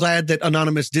I'm glad that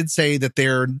Anonymous did say that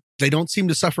they don't seem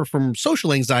to suffer from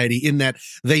social anxiety in that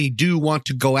they do want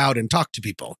to go out and talk to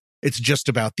people. It's just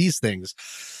about these things.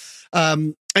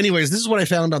 Anyways, this is what I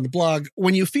found on the blog.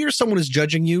 When you fear someone is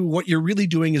judging you, what you're really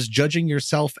doing is judging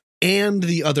yourself and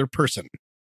the other person.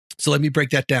 So let me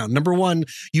break that down. Number one,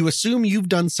 you assume you've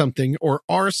done something or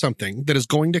are something that is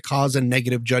going to cause a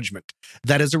negative judgment.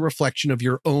 That is a reflection of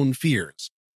your own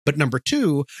fears. But number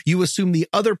two, you assume the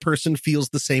other person feels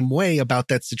the same way about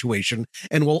that situation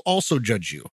and will also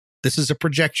judge you. This is a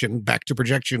projection, back to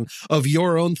projection, of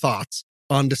your own thoughts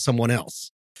onto someone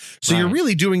else. So You're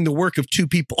really doing the work of two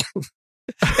people.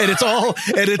 and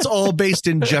it's all based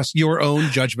in just your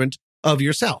own judgment of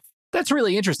yourself. That's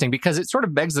really interesting because it sort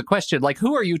of begs the question, like,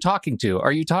 who are you talking to?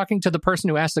 Are you talking to the person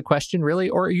who asked the question, really?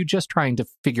 Or are you just trying to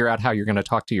figure out how you're going to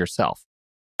talk to yourself?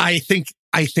 I think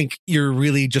you're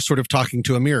really just sort of talking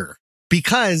to a mirror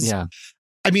because,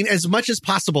 I mean, as much as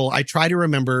possible, I try to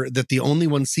remember that the only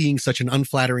one seeing such an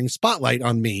unflattering spotlight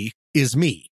on me is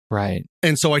me. Right.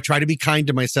 And so I try to be kind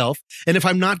to myself. And if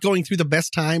I'm not going through the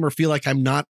best time or feel like I'm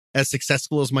not as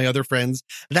successful as my other friends,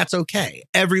 that's okay.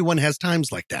 Everyone has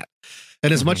times like that.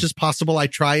 And as much as possible, I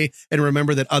try and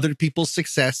remember that other people's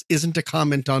success isn't a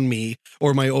comment on me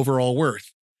or my overall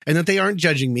worth, and that they aren't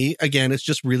judging me. Again, it's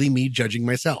just really me judging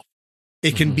myself.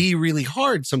 It can be really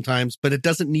hard sometimes, but it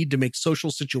doesn't need to make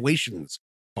social situations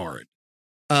hard.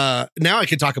 Now I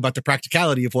can talk about the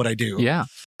practicality of what I do. Yeah.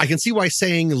 I can see why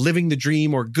saying living the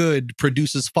dream or good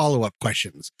produces follow-up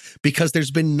questions, because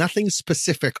there's been nothing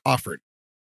specific offered.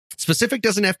 Specific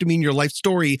doesn't have to mean your life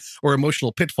story or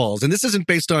emotional pitfalls. And this isn't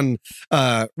based on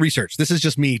research. This is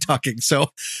just me talking. So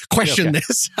question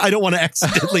this. I don't want to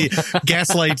accidentally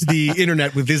gaslight the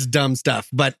internet with this dumb stuff.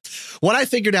 But what I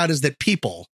figured out is that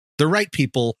people, the right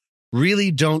people,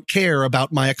 really don't care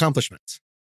about my accomplishments.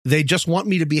 They just want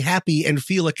me to be happy and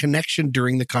feel a connection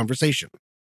during the conversation.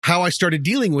 How I started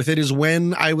dealing with it is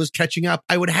when I was catching up,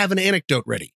 I would have an anecdote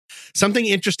ready. Something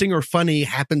interesting or funny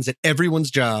happens at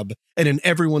everyone's job and in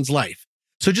everyone's life.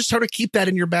 So just sort of keep that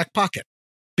in your back pocket,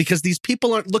 because these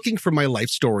people aren't looking for my life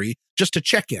story just to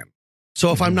check in.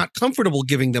 So if I'm not comfortable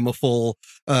giving them a full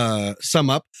sum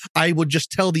up, I would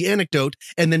just tell the anecdote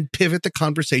and then pivot the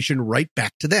conversation right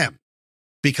back to them,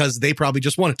 because they probably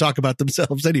just want to talk about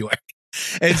themselves anyway.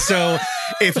 And so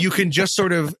if you can just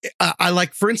sort of,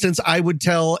 for instance, I would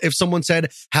tell, if someone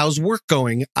said, how's work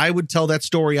going? I would tell that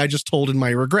story I just told in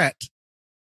my regret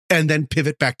and then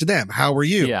pivot back to them. How are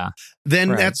you? Yeah. Then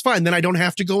that's fine. Then I don't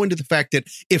have to go into the fact that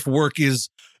if work is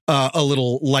a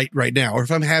little light right now, or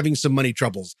if I'm having some money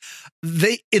troubles,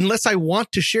 unless I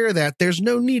want to share that, there's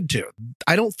no need to.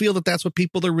 I don't feel that that's what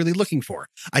people are really looking for.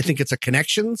 I think it's a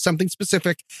connection, something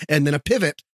specific, and then a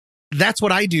pivot. That's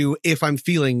what I do if I'm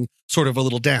feeling sort of a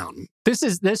little down. This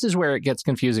is where it gets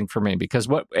confusing for me, because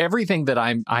everything that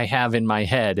I have in my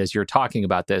head as you're talking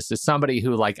about this is somebody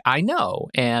who, like, I know,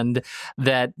 and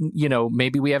that, you know,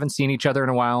 maybe we haven't seen each other in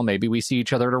a while. Maybe we see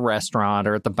each other at a restaurant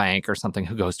or at the bank or something.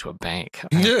 Who goes to a bank?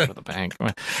 Go to the bank.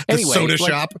 Anyway, the soda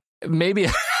shop. Maybe.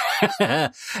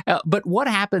 But what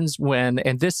happens when,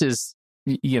 and this is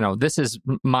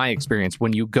my experience,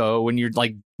 when you're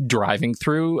like driving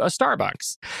through a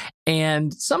Starbucks,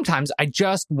 and sometimes I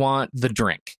just want the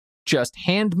drink. Just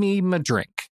hand me my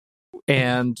drink,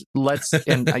 and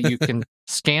you can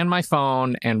scan my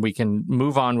phone and we can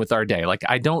move on with our day. Like,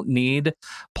 I don't need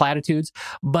platitudes,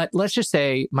 but let's just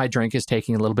say my drink is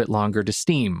taking a little bit longer to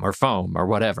steam or foam or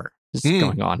whatever is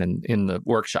going on in the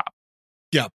workshop.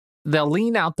 Yeah. They'll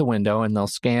lean out the window and they'll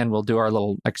scan. We'll do our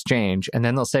little exchange, and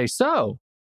then they'll say, "So,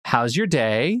 how's your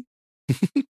day?"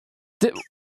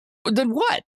 Then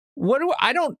what? What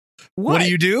do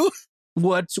you do?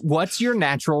 What's your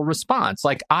natural response?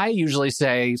 Like, I usually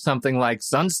say something like,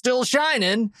 "Sun's still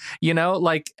shining,"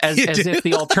 like as if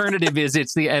the alternative is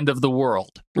it's the end of the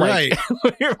world. Like,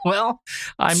 right. Well,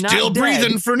 I'm still not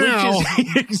breathing for now.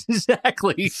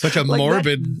 Exactly. Such a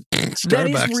morbid Starbucks.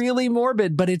 That is really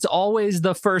morbid, but it's always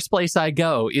the first place I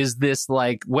go is this,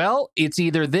 like, well, it's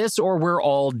either this or we're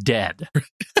all dead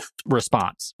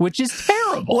response, which is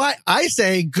terrible. Well, I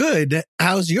say, good,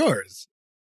 how's yours?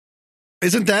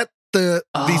 Isn't that the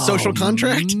social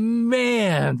contract?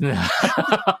 Man.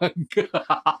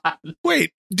 God.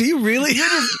 Wait, do you really?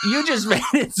 You just made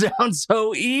it sound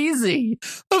so easy.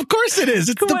 Of course it is.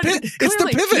 It's the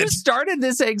pivot. You started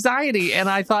this anxiety, and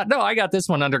I thought, no, I got this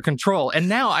one under control. And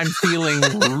now I'm feeling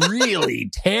really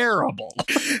terrible.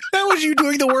 That was you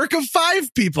doing the work of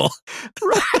 5 people.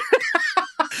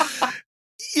 Right.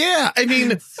 Yeah, I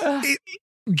mean,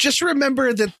 just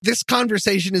remember that this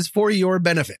conversation is for your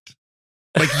benefit.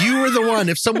 Like, you are the one.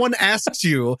 If someone asks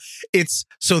you, it's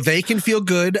so they can feel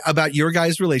good about your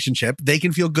guys' relationship. They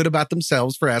can feel good about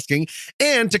themselves for asking,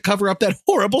 and to cover up that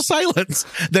horrible silence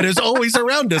that is always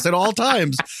around us at all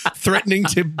times, threatening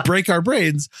to break our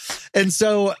brains. And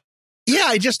so,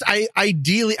 yeah,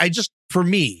 for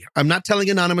me, I'm not telling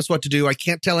Anonymous what to do. I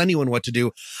can't tell anyone what to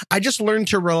do. I just learned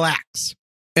to relax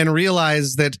and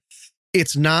realize that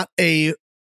it's not a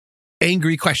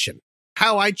angry question.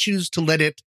 How I choose to let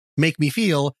it make me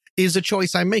feel is a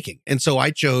choice I'm making. And so I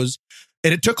chose,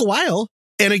 and it took a while.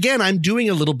 And again, I'm doing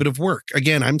a little bit of work.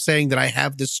 Again, I'm saying that I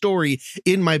have this story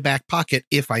in my back pocket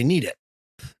if I need it.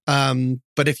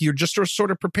 But if you're just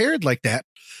sort of prepared like that,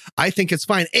 I think it's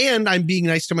fine. And I'm being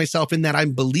nice to myself in that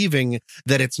I'm believing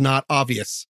that it's not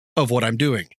obvious of what I'm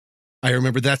doing. I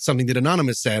remember that's something that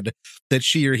Anonymous said, that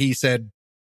she or he said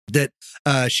that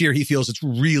she or he feels it's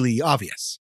really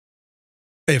obvious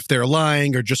if they're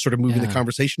lying or just sort of moving the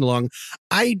conversation along.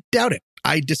 I doubt it.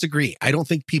 I disagree. I don't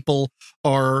think people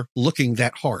are looking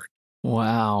that hard.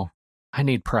 Wow. I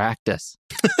need practice.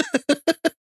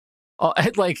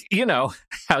 Like,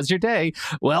 how's your day?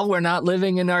 Well, we're not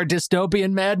living in our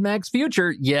dystopian Mad Max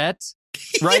future yet.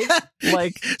 Right? Yeah.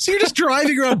 Like, so you're just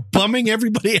driving around bumming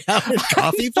everybody out at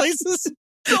coffee places?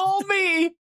 It's all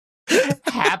me.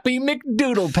 Happy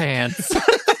McDoodle Pants.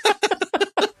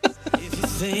 If you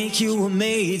think you were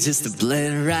made just to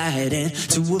blend right in,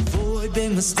 to avoid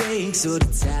big mistakes or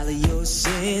to tally your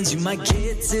sins. You might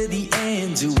get to the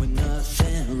end doing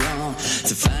nothing wrong,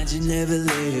 to find you never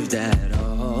lived at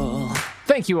all.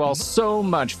 Thank you all so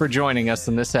much for joining us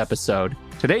in this episode.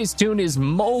 Today's tune is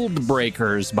Mold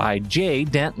Breakers by Jay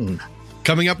Denton.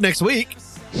 Coming up next week,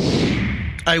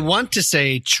 I want to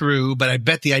say true, but I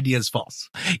bet the idea is false.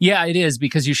 Yeah, it is,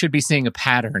 because you should be seeing a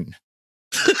pattern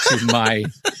to my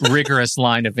rigorous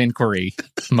line of inquiry,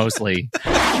 mostly.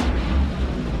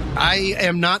 I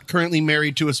am not currently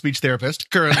married to a speech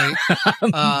therapist, currently.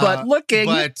 But looking.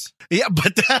 But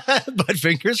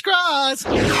fingers crossed.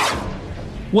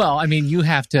 Well, I mean, you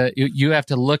have to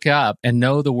look up and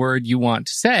know the word you want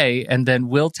to say, and then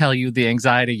we'll tell you the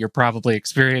anxiety you're probably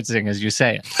experiencing as you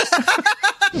say it.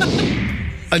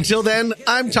 Until then,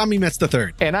 I'm Tommy Metz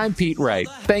III. And I'm Pete Wright.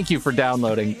 Thank you for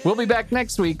downloading. We'll be back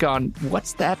next week on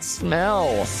What's That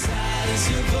Smell?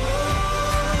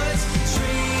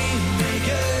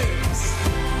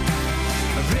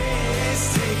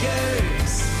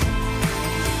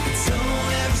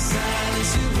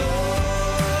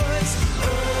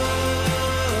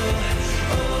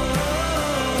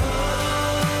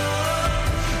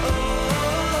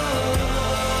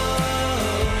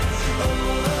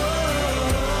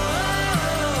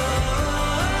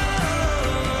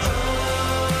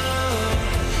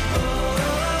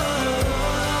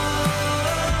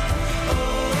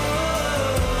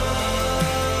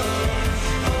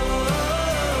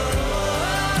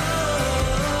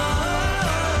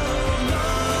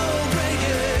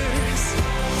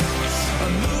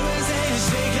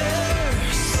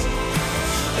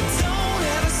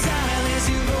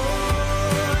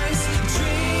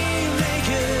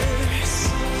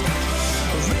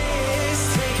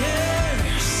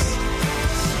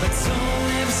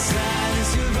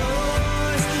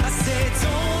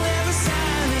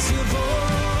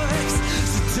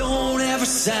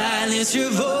 Silence your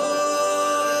voice.